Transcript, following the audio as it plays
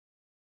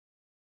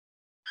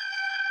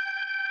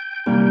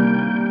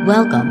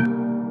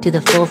Welcome to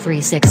the Full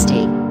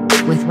 360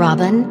 with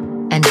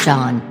Robin and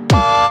John.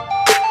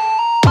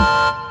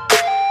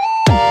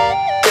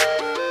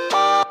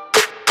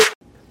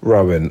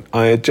 Robin,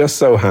 I just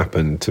so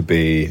happened to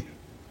be,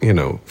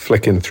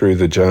 flicking through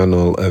the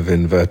Journal of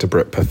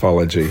Invertebrate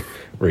Pathology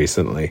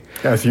recently.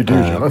 As you do,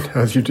 John,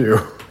 as you do.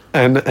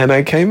 And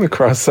I came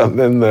across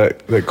something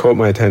that caught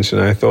my attention.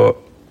 I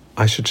thought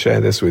I should share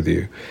this with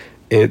you.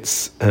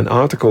 It's an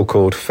article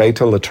called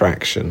Fatal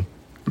Attraction.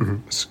 Mm-hmm.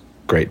 It's a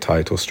great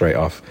title straight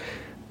off.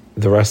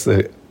 The rest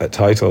of the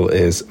title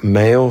is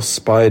Male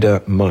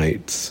Spider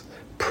Mites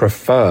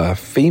Prefer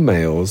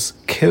Females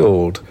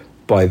Killed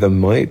by the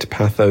Mite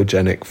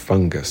Pathogenic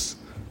Fungus.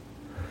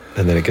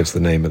 And then it gives the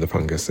name of the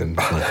fungus in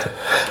Latin.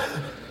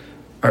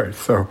 All right,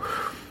 so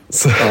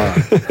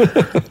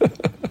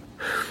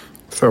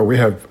we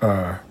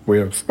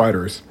have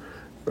spiders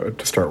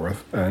to start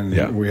with,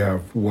 and we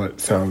have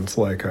what sounds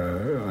like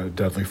a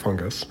deadly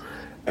fungus,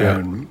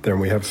 and then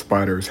we have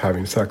spiders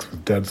having sex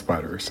with dead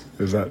spiders.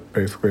 Is that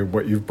basically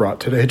what you've brought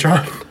today,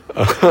 John?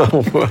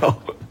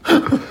 Well,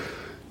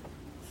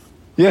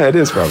 yeah, it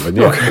is, Robin.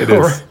 Yeah, okay, it is.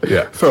 Right.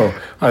 Yeah. So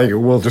I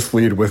think we'll just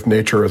lead with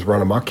nature has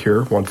run amok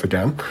here once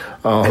again.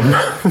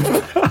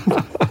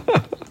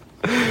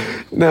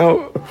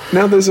 Now,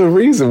 there's a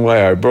reason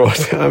why I brought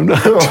it. I'm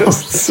not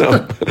just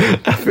some.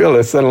 I feel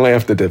I suddenly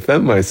have to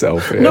defend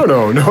myself here.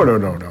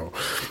 No.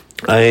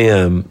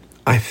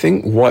 I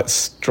think what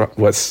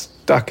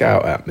stuck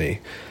out at me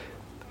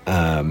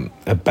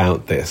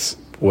about this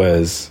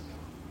was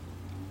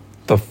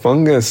the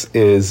fungus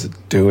is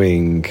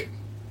doing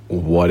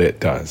what it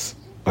does.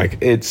 Like,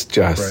 it's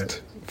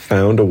just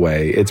found a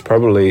way. It's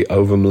probably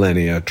over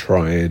millennia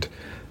tried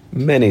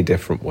many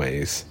different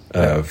ways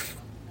of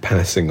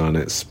passing on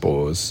its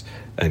spores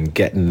and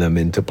getting them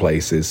into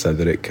places so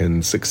that it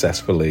can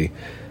successfully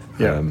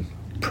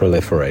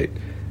proliferate.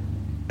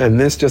 And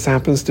this just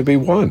happens to be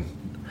one.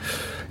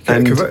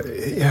 And you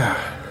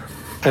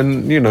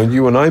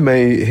and I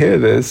may hear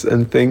this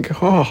and think,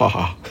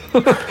 how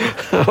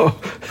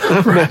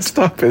messed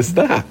up is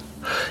that?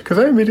 Because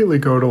I immediately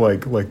go to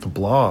like the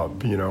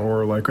Blob,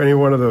 or like any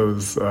one of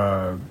those.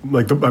 The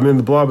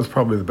Blob is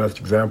probably the best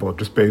example of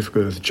just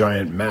basically this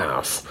giant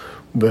mass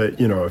that,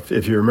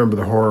 if you remember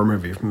the horror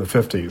movie from the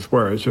 50s,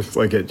 where it's just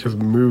like it just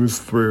moves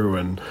through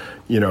and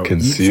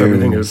consumes eats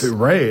everything.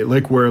 Right,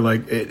 like where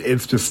like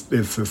it's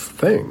this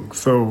thing.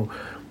 So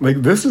like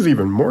this is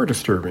even more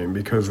disturbing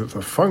because it's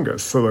a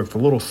fungus. So like the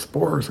little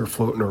spores are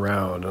floating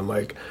around, and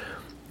like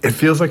it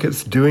feels like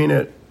it's doing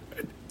it.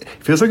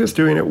 It feels like it's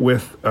doing it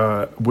with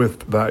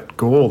that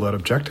goal, that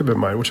objective in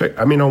mind, which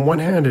I mean, on one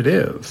hand it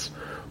is,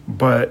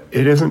 but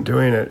it isn't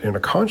doing it in a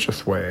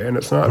conscious way, and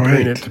it's not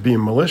doing it to be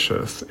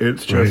malicious.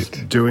 It's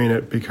just doing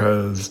it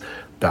because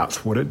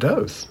that's what it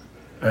does.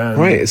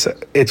 And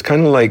it's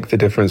kind of like the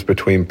difference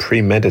between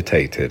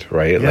premeditated,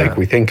 right? Yeah. Like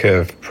we think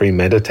of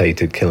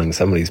premeditated killing,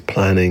 somebody's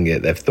planning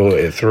it, they've thought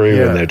it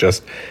through, and they're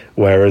just,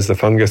 whereas the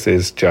fungus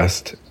is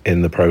just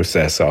in the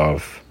process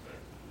of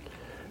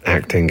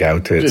acting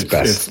out its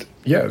best.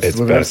 It's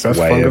living its best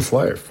fungus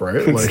life, right?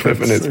 It's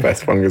living its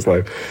best fungus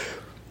life.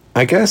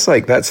 I guess,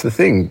 like, that's the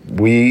thing.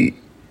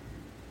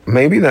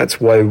 Maybe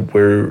that's why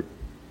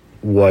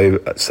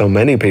so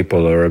many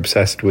people are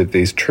obsessed with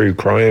these true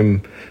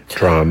crime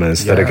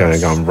dramas that are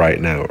going on right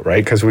now,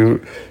 right? Because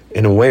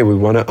in a way, we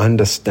want to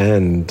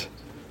understand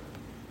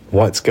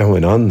what's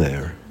going on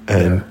there,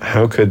 and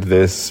how could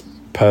this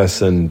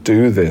person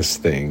do this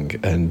thing,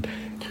 and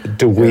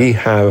do we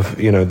have,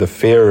 the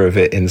fear of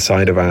it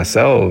inside of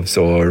ourselves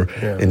or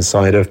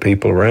inside of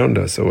people around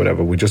us or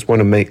whatever? We just want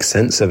to make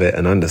sense of it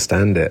and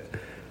understand it.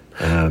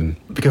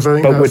 Because I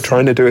think we're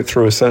trying to do it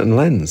through a certain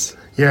lens.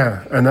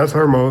 Yeah, and that's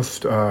our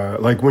most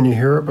like when you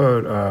hear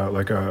about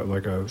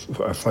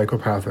a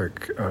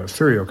psychopathic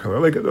serial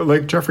killer,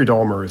 like Jeffrey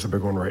Dahmer is a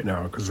big one right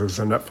now because there's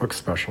a Netflix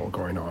special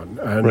going on,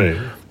 and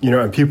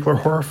and people are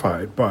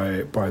horrified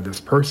by this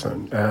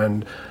person,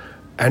 and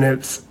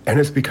it's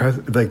because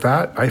like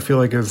that I feel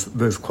like is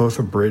this close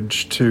a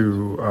bridge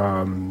to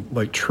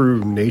like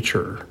true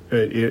nature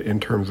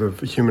in terms of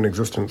human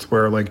existence,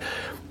 where like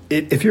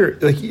if you're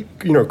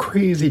like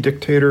crazy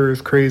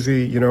dictators,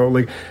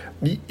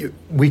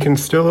 we can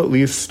still at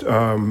least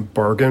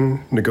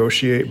bargain,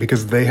 negotiate,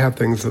 because they have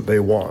things that they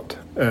want,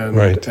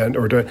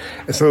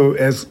 so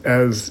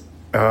as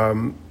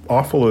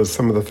awful as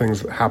some of the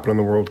things that happen in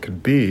the world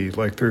could be,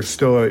 like there's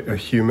still a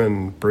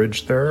human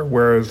bridge there,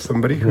 whereas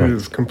somebody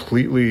who's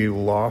completely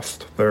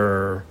lost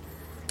their,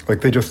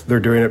 like they're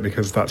doing it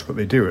because that's what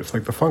they do. It's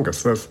like the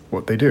fungus, that's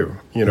what they do,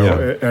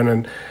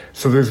 and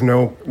so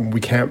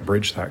we can't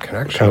bridge that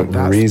connection.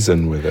 Can't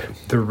reason with it.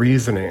 The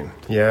reasoning,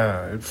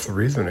 it's the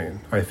reasoning.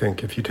 I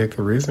think if you take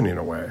the reasoning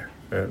away,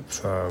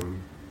 it's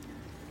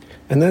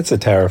and that's a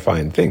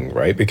terrifying thing,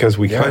 right? Because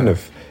we kind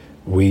of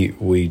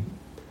we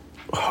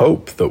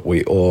hope that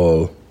we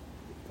all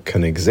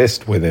can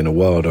exist within a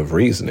world of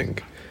reasoning.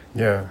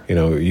 Yeah.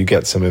 You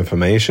get some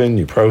information,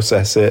 you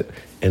process it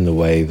in the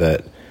way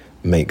that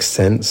makes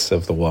sense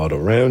of the world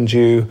around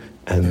you,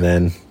 and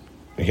then,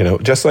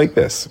 just like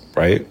this,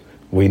 right?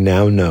 we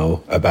now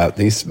know about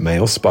these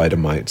male spider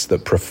mites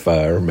that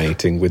prefer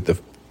mating with the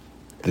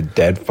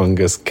dead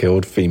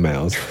fungus-killed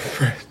females.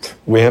 Right.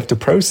 We have to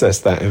process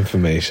that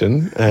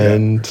information,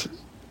 and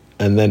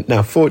then,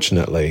 now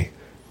fortunately,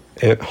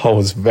 it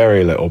holds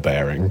very little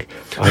bearing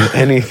on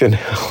anything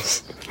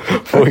else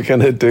we're going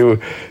to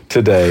do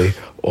today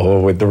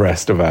or with the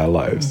rest of our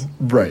lives.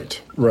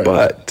 Right.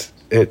 But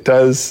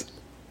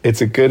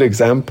it's a good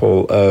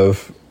example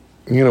of,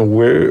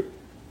 we're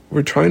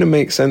trying to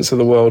make sense of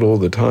the world all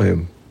the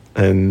time.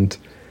 And,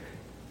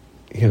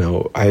 I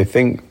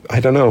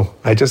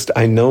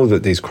know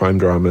that these crime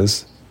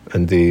dramas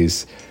and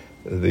these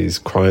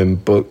crime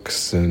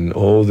books and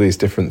all these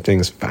different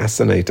things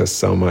fascinate us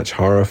so much,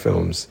 horror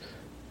films.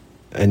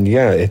 And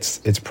yeah,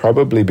 it's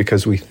probably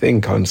because we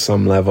think on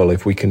some level,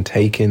 if we can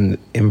take in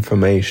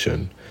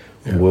information,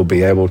 we'll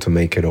be able to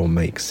make it all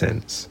make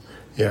sense.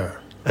 Yeah.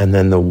 And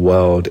then the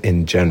world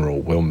in general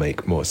will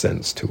make more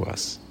sense to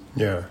us.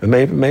 Yeah. And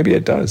maybe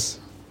it does.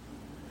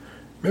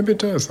 Maybe it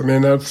does. I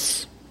mean,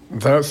 that's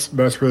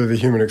really the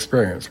human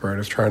experience, right?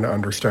 Is trying to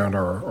understand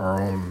our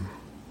own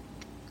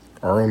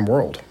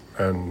world,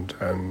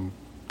 and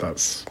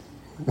that's,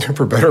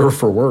 for better or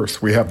for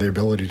worse, we have the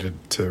ability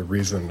to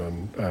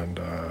reason and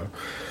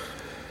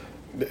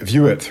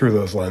view it through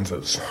those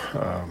lenses.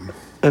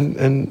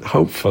 And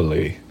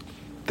hopefully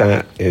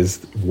that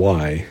is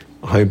why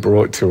I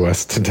brought to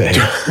us today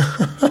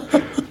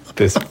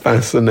this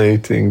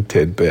fascinating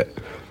tidbit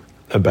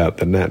about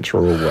the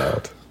natural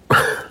world.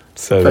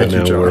 So that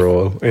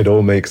now it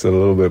all makes a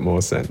little bit more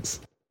sense.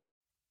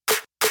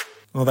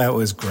 Well, that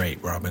was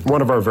great, Robin.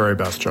 One of our very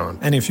best, John.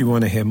 And if you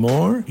want to hear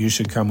more, you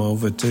should come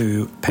over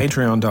to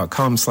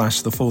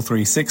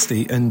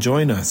patreon.com/thefull360 and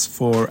join us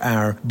for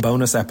our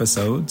bonus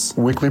episodes,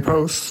 weekly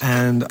posts,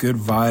 and good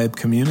vibe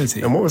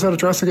community. And what was that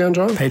address again,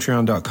 John?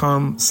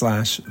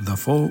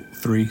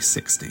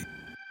 patreon.com/thefull360.